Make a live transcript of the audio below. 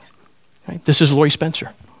Right? This is Laurie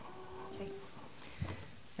Spencer. Okay.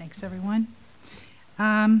 Thanks, everyone.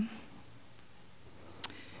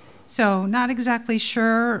 So, not exactly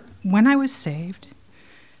sure when I was saved.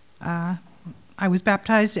 I was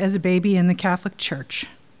baptized as a baby in the Catholic Church,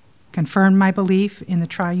 confirmed my belief in the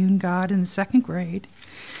triune God in the 2nd grade,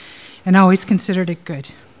 and always considered it good.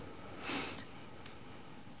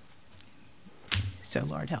 So,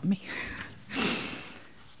 Lord, help me.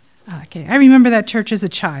 Okay, I remember that church as a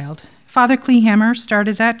child. Father Kleehammer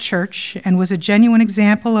started that church and was a genuine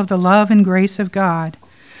example of the love and grace of God.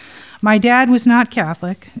 My dad was not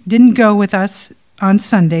Catholic, didn't go with us on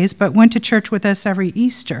Sundays, but went to church with us every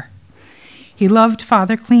Easter. He loved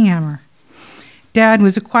Father Kleehammer. Dad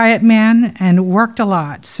was a quiet man and worked a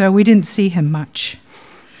lot, so we didn't see him much.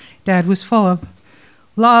 Dad was full of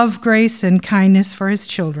love, grace, and kindness for his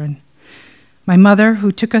children. My mother,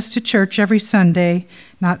 who took us to church every Sunday,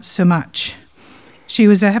 not so much. She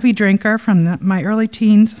was a heavy drinker from my early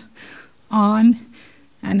teens on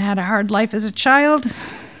and had a hard life as a child.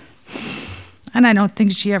 And I don't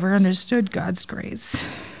think she ever understood God's grace.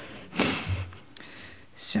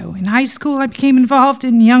 So in high school, I became involved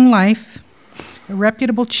in Young Life, a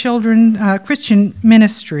reputable Christian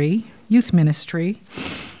ministry, youth ministry,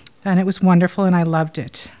 and it was wonderful and I loved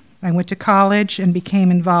it. I went to college and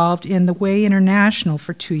became involved in the Way International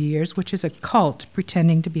for 2 years, which is a cult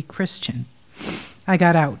pretending to be Christian. I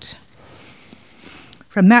got out.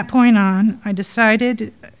 From that point on, I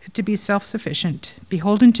decided to be self-sufficient,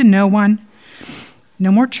 beholden to no one,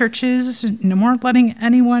 no more churches, no more letting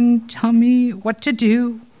anyone tell me what to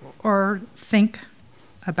do or think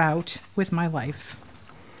about with my life.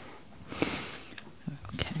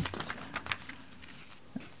 Okay.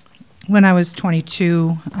 When I was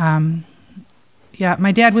 22,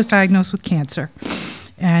 my dad was diagnosed with cancer,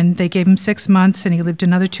 and they gave him 6 months, and he lived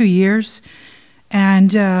another 2 years.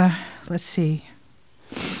 And let's see,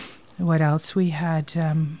 what else? I had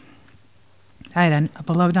a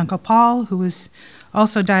beloved Uncle Paul who was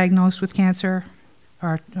also diagnosed with cancer,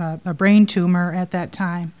 or a brain tumor at that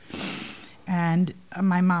time. And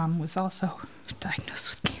my mom was also diagnosed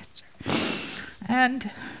with cancer.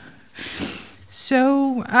 And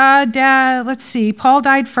so, Paul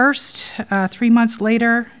died first. 3 months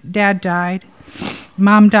later, Dad died.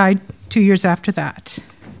 Mom died 2 years after that.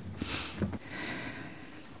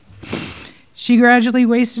 She gradually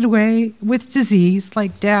wasted away with disease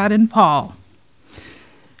like Dad and Paul.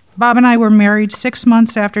 Bob and I were married 6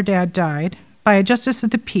 months after Dad died by a justice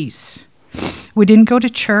of the peace. We didn't go to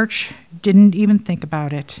church, didn't even think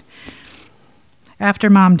about it.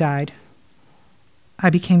 After Mom died,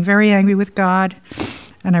 I became very angry with God,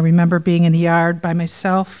 and I remember being in the yard by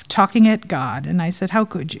myself, talking at God, and I said, "How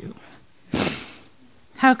could you?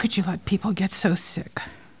 How could you let people get so sick?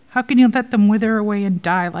 How can you let them wither away and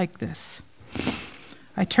die like this?"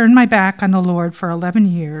 I turned my back on the Lord for 11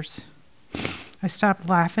 years. I stopped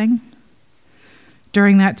laughing.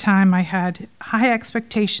 During that time, I had high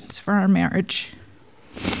expectations for our marriage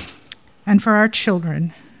and for our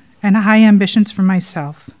children, and high ambitions for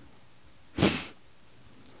myself.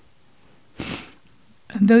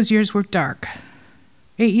 And those years were dark.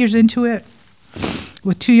 8 years into it,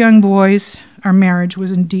 with 2 young boys, our marriage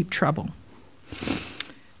was in deep trouble.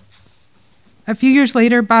 A few years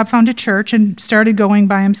later, Bob found a church and started going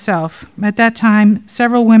by himself. At that time,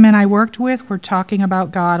 several women I worked with were talking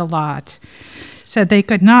about God a lot, said they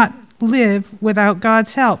could not live without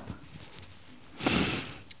God's help.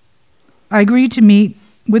 I agreed to meet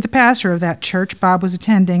with the pastor of that church Bob was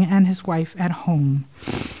attending and his wife at home.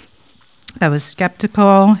 I was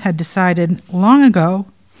skeptical, had decided long ago,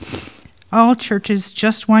 all churches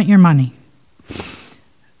just want your money.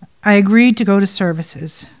 I agreed to go to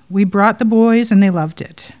services. We brought the boys, and they loved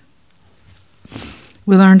it.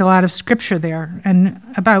 We learned a lot of scripture there and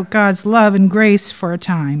about God's love and grace for a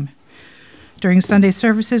time. During Sunday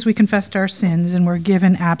services, we confessed our sins and were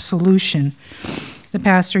given absolution. The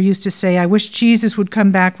pastor used to say, "I wish Jesus would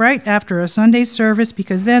come back right after a Sunday service,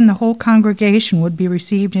 because then the whole congregation would be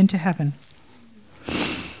received into heaven."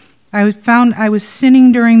 I found I was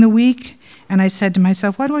sinning during the week, and I said to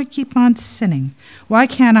myself, why do I keep on sinning? Why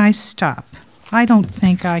can't I stop? I don't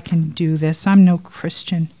think I can do this. I'm no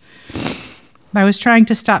Christian. I was trying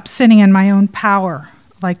to stop sinning in my own power.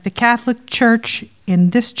 Like the Catholic Church,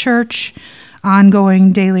 in this church,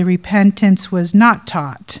 ongoing daily repentance was not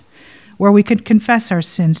taught, where we could confess our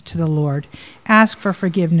sins to the Lord, ask for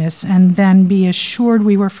forgiveness, and then be assured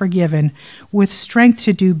we were forgiven, with strength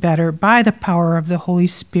to do better by the power of the Holy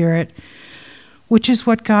Spirit, which is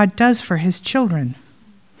what God does for his children.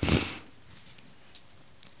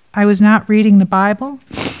 I was not reading the Bible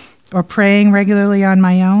or praying regularly on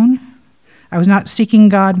my own. I was not seeking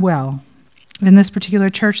God well. In this particular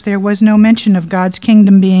church, there was no mention of God's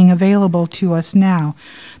kingdom being available to us now.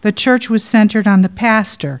 The church was centered on the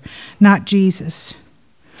pastor, not Jesus.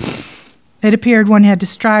 It appeared one had to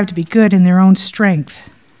strive to be good in their own strength.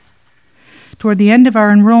 Toward the end of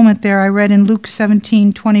our enrollment there, I read in Luke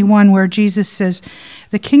 17:21, where Jesus says,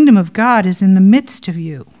 "The kingdom of God is in the midst of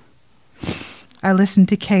you." I listened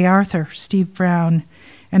to Kay Arthur, Steve Brown,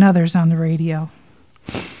 and others on the radio.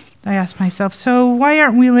 I asked myself, so why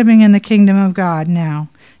aren't we living in the kingdom of God now?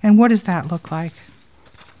 And what does that look like?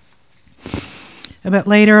 A bit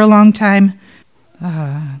later, a long time,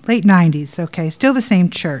 late 90s, okay, still the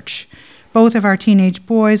same church. Both of our teenage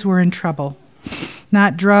boys were in trouble.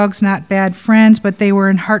 Not drugs, not bad friends, but they were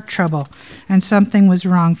in heart trouble, and something was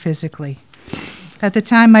wrong physically. At the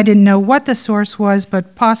time, I didn't know what the source was,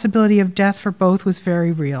 but possibility of death for both was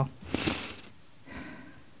very real.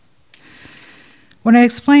 When I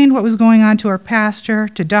explained what was going on to our pastor,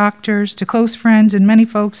 to doctors, to close friends, and many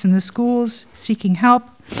folks in the schools seeking help,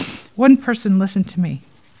 one person listened to me.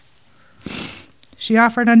 She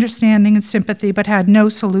offered understanding and sympathy, but had no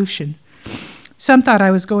solution. Some thought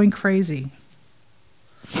I was going crazy.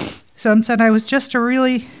 Some said I was just a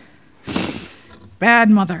really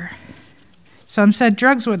bad mother. Some said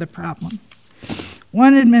drugs were the problem.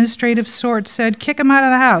 One administrative sort said, kick him out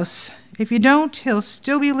of the house. If you don't, he'll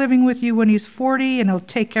still be living with you when he's 40, and he'll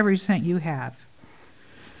take every cent you have.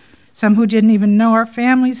 Some who didn't even know our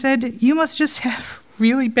family said, you must just have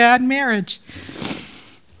really bad marriage.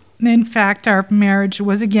 In fact, our marriage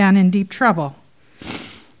was again in deep trouble.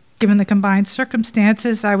 Given the combined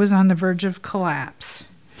circumstances, I was on the verge of collapse.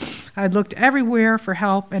 I'd looked everywhere for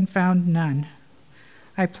help and found none.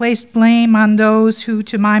 I placed blame on those who,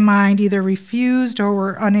 to my mind, either refused or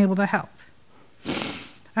were unable to help.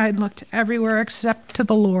 I had looked everywhere except to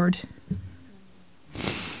the Lord.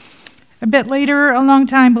 A bit later, a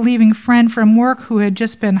long-time believing friend from work who had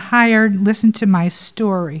just been hired listened to my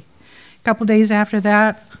story. A couple days after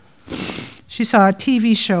that, she saw a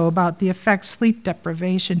TV show about the effects sleep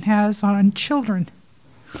deprivation has on children.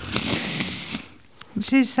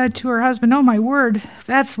 She said to her husband, oh my word,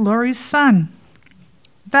 that's Laurie's son.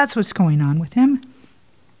 That's what's going on with him.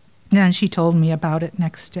 And she told me about it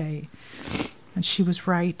next day. And she was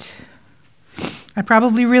right. I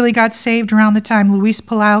probably really got saved around the time Luis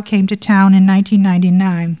Palau came to town in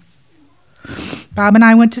 1999. Bob and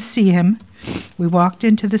I went to see him. We walked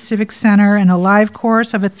into the Civic Center, and a live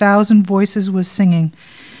chorus of 1,000 voices was singing,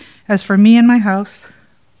 "As for me and my house,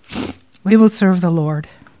 we will serve the Lord."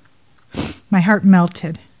 My heart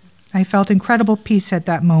melted. I felt incredible peace at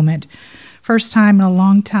that moment. First time in a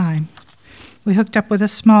long time. We hooked up with a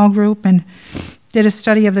small group and did a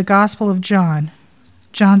study of the Gospel of John.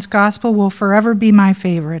 John's Gospel will forever be my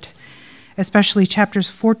favorite, especially chapters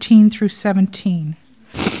 14 through 17.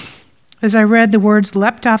 As I read, the words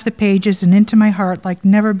leapt off the pages and into my heart like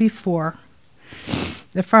never before.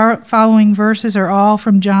 The following verses are all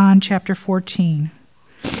from John chapter 14.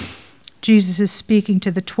 Jesus is speaking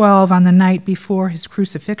to the 12 on the night before his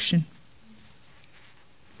crucifixion.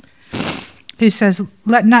 He says,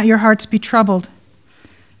 "Let not your hearts be troubled.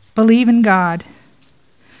 Believe in God.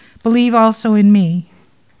 Believe also in me.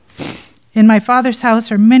 In my Father's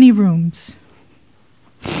house are many rooms.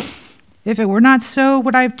 If it were not so,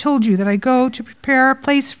 would I have told you that I go to prepare a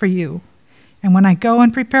place for you? And when I go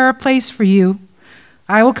and prepare a place for you,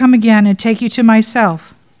 I will come again and take you to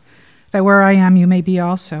myself, that where I am you may be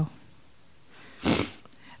also.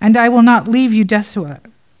 And I will not leave you desolate.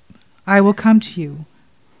 I will come to you.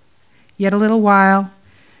 Yet a little while,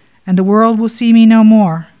 and the world will see me no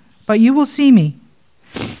more, but you will see me.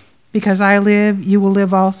 Because I live, you will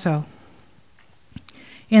live also.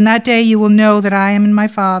 In that day you will know that I am in my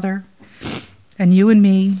Father, and you in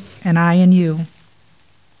me, and I in you.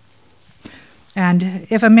 And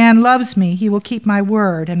if a man loves me, he will keep my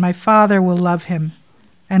word, and my Father will love him,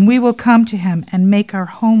 and we will come to him and make our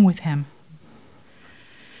home with him.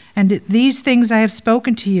 And these things I have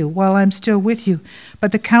spoken to you while I am still with you,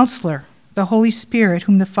 but the Counselor, the Holy Spirit,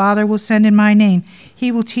 whom the Father will send in my name,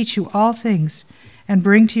 he will teach you all things and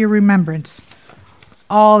bring to your remembrance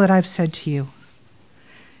all that I've said to you.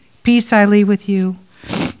 Peace I leave with you,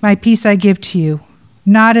 my peace I give to you.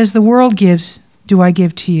 Not as the world gives do I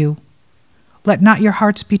give to you. Let not your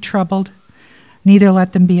hearts be troubled, neither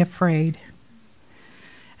let them be afraid.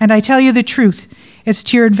 And I tell you the truth, it's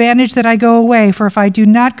to your advantage that I go away, for if I do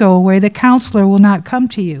not go away, the Counselor will not come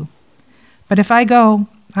to you. But if I go,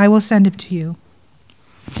 I will send him to you.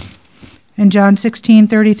 In John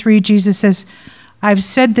 16:33, Jesus says, I've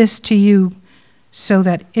said this to you so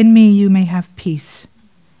that in me you may have peace.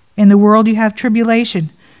 In the world you have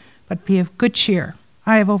tribulation, but be of good cheer.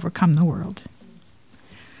 I have overcome the world.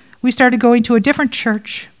 We started going to a different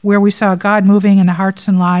church where we saw God moving in the hearts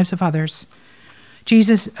and lives of others.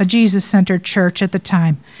 A Jesus-centered church at the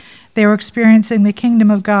time. They were experiencing the kingdom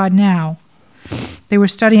of God now. They were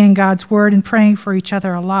studying God's word and praying for each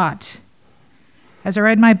other a lot. As I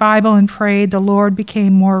read my Bible and prayed, the Lord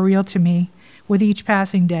became more real to me with each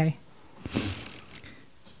passing day.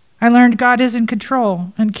 I learned God is in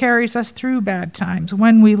control and carries us through bad times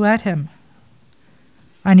when we let him.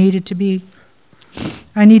 I need to be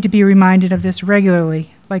reminded of this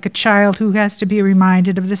regularly, like a child who has to be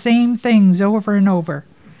reminded of the same things over and over.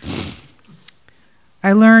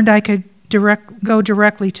 I learned I could go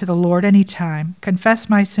directly to the Lord anytime,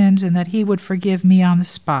 confess my sins, and that he would forgive me on the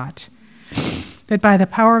spot. That by the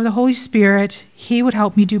power of the Holy Spirit, he would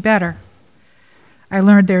help me do better. I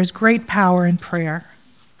learned there is great power in prayer,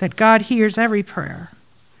 that God hears every prayer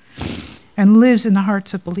and lives in the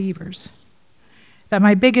hearts of believers. That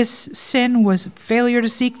my biggest sin was failure to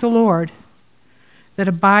seek the Lord, that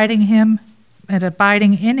abiding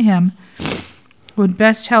in him would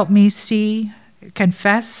best help me see,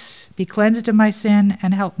 confess, be cleansed of my sin,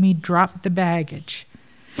 and help me drop the baggage.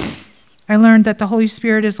 I learned that the Holy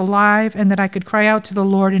Spirit is alive and that I could cry out to the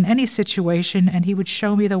Lord in any situation and he would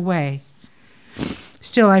show me the way.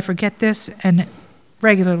 Still, I forget this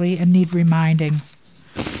regularly and need reminding.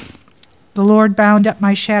 The Lord bound up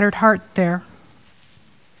my shattered heart there.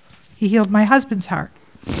 He healed my husband's heart.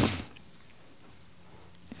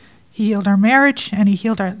 He healed our marriage, and he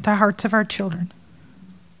healed the hearts of our children.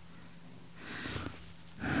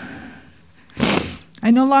 I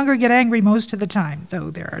no longer get angry most of the time, though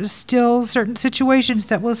there are still certain situations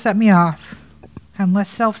that will set me off. I'm less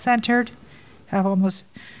self-centered, have almost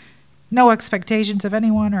no expectations of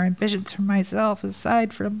anyone or ambitions for myself,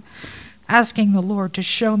 aside from asking the Lord to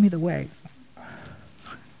show me the way.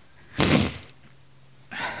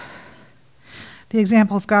 The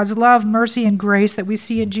example of God's love, mercy, and grace that we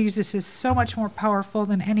see in Jesus is so much more powerful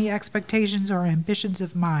than any expectations or ambitions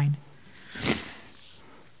of mine.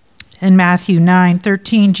 In Matthew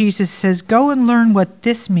 9:13, Jesus says, "Go and learn what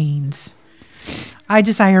this means. I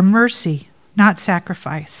desire mercy, not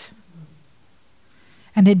sacrifice."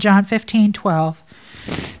 And in John 15:12,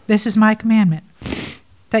 "This is my commandment,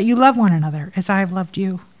 that you love one another as I have loved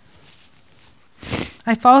you."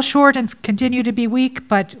 I fall short and continue to be weak,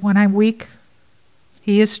 but when I'm weak,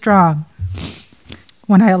 he is strong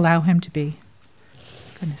when I allow him to be.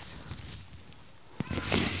 Goodness.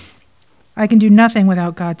 I can do nothing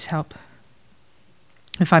without God's help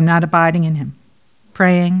if I'm not abiding in him,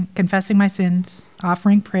 praying, confessing my sins,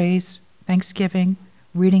 offering praise, thanksgiving,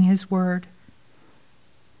 reading his word.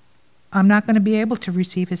 I'm not going to be able to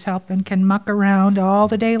receive his help and can muck around all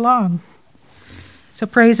the day long. So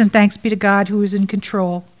praise and thanks be to God who is in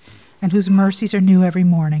control and whose mercies are new every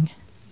morning.